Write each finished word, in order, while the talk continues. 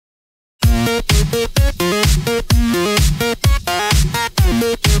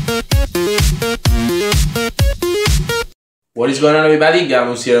What is going on, everybody?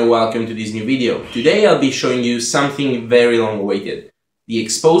 Gamus here and welcome to this new video. Today I'll be showing you something very long awaited, the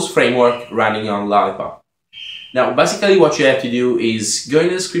Xposed framework running on Lollipop. Now basically what you have to do is go in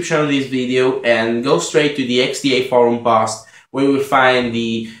the description of this video and go straight to the XDA forum post where you will find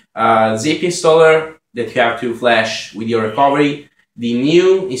the zip installer that you have to flash with your recovery, the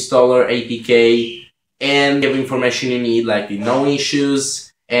new installer APK, and every information you need like the known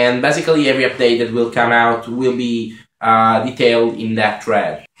issues, and basically every update that will come out will be detailed in that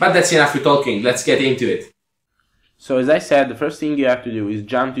thread. But that's enough for talking, let's get into it. So as I said, the first thing you have to do is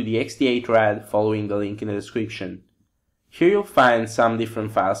jump to the XDA thread following the link in the description. Here you'll find some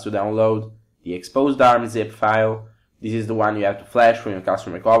different files to download. The Xposed ARM zip file, this is the one you have to flash from your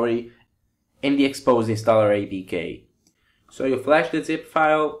custom recovery, and the Xposed installer APK. So you flash the zip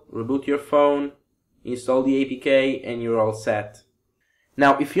file, reboot your phone, install the APK, and you're all set.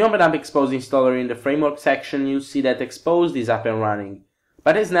 Now, if you open up Xposed installer in the framework section, you'll see that Xposed is up and running.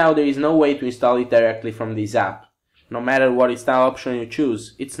 But as now, there is no way to install it directly from this app. No matter what install option you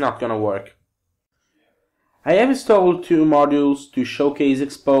choose, it's not gonna work. I have installed two modules to showcase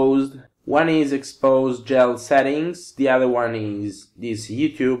Xposed. One is Xposed Gel Settings, the other one is this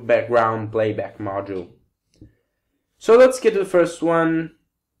YouTube background playback module. So let's get to the first one.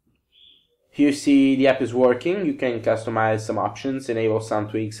 Here you see the app is working. You can customize some options, enable some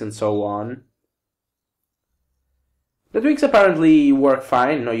tweaks and so on. The tweaks apparently work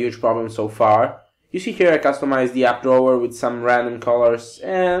fine, no huge problem so far. You see here I customized the app drawer with some random colors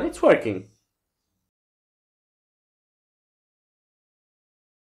and it's working.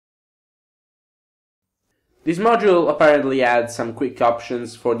 This module apparently adds some quick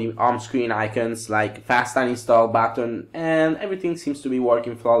options for the on-screen icons like fast uninstall button, and everything seems to be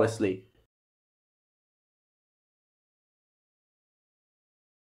working flawlessly.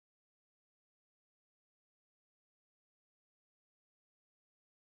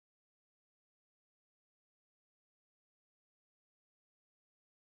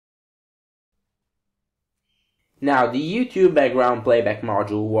 Now the YouTube background playback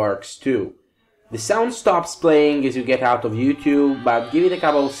module works too. The sound stops playing as you get out of YouTube, but give it a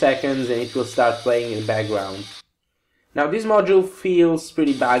couple of seconds and it will start playing in the background. Now this module feels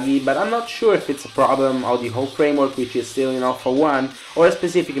pretty buggy, but I'm not sure if it's a problem of the whole framework, which is still in Alpha 1, or a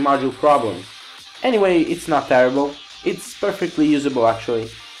specific module problem. Anyway, it's not terrible. It's perfectly usable actually.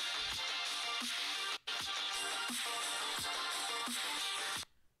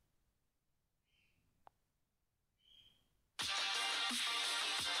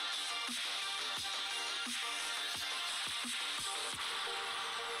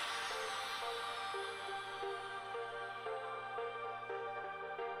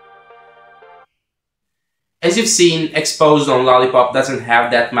 As you've seen, Xposed on Lollipop doesn't have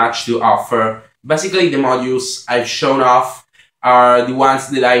that much to offer. Basically, the modules I've shown off are the ones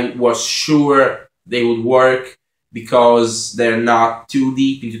that I was sure they would work because they're not too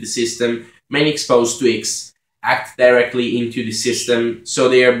deep into the system. Many Xposed tweaks act directly into the system, so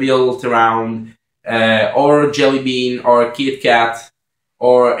they are built around or Jelly Bean or KitKat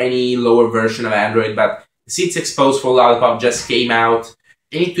or any lower version of Android. But since Xposed for Lollipop just came out,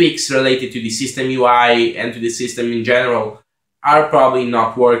 any tweaks related to the system UI and to the system in general are probably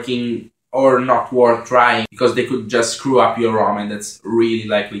not working or not worth trying because they could just screw up your ROM, and that's really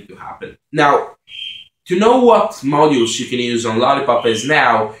likely to happen. Now, to know what modules you can use on Lollipop as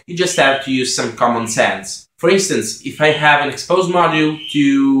now, you just have to use some common sense. For instance, if I have an Xposed module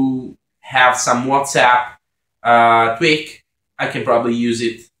to have some WhatsApp tweak, I can probably use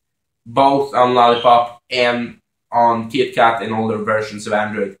it both on Lollipop and on KitKat and older versions of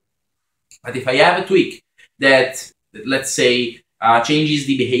Android. But if I have a tweak that, let's say, changes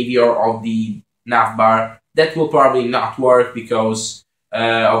the behavior of the navbar, that will probably not work because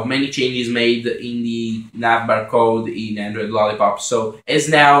of many changes made in the navbar code in Android Lollipop. So as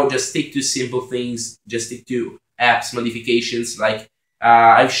now, just stick to simple things, just stick to apps modifications like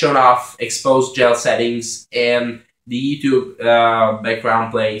I've shown off Xposed Gel Settings and the YouTube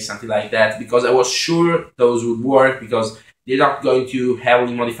background play, something like that, because I was sure those would work because they're not going to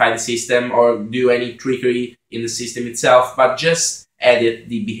heavily modify the system or do any trickery in the system itself, but just added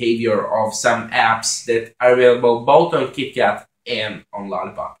the behavior of some apps that are available both on KitKat and on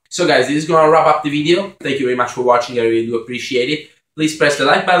Lollipop. So guys, this is going to wrap up the video. Thank you very much for watching, I really do appreciate it. Please press the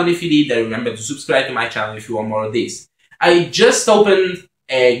like button if you did, and remember to subscribe to my channel if you want more of this. I just opened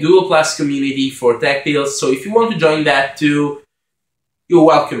a Google Plus community for tech deals, so if you want to join that too, you're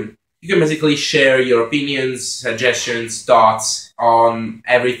welcome. You can basically share your opinions, suggestions, thoughts on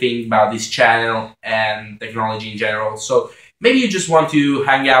everything about this channel and technology in general. So maybe you just want to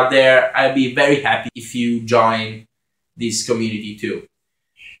hang out there. I'd be very happy if you join this community too.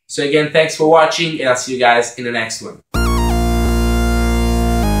 So again, thanks for watching, and I'll see you guys in the next one.